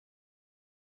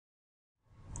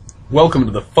Welcome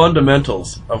to the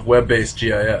fundamentals of web-based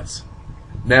GIS.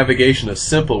 Navigation is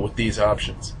simple with these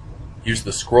options. Use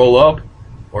the scroll up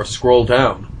or scroll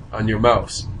down on your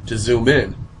mouse to zoom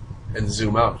in and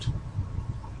zoom out.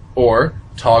 Or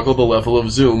toggle the level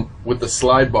of zoom with the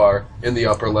slide bar in the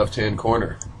upper left-hand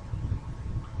corner.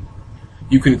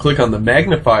 You can click on the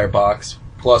magnifier box,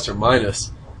 plus or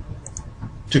minus,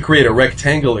 to create a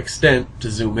rectangle extent to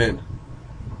zoom in.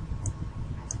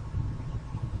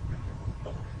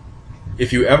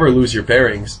 If you ever lose your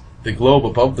bearings, the globe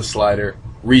above the slider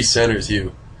recenters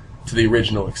you to the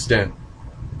original extent.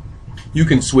 You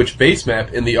can switch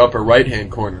basemap in the upper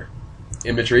right-hand corner.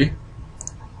 Imagery,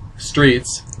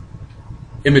 streets,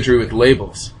 imagery with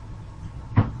labels.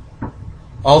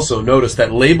 Also notice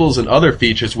that labels and other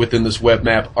features within this web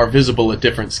map are visible at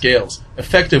different scales,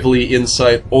 effectively in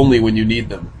sight only when you need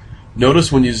them.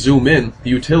 Notice when you zoom in,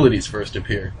 the utilities first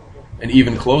appear, and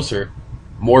even closer,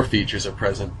 more features are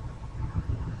present.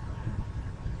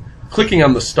 Clicking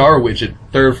on the star widget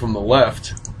third from the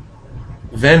left,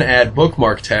 then add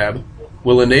bookmark tab,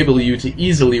 will enable you to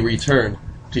easily return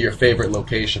to your favorite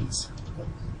locations.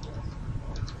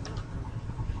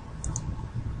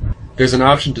 There's an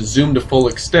option to zoom to full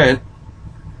extent,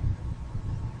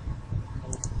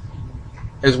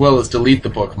 as well as delete the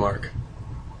bookmark.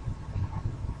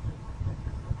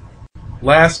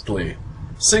 Lastly,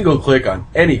 single-click on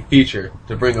any feature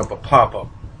to bring up a pop-up.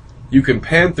 You can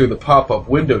pan through the pop-up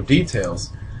window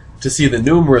details to see the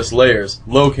numerous layers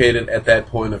located at that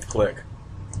point of click.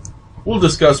 We'll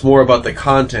discuss more about the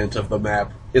content of the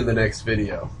map in the next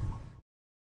video.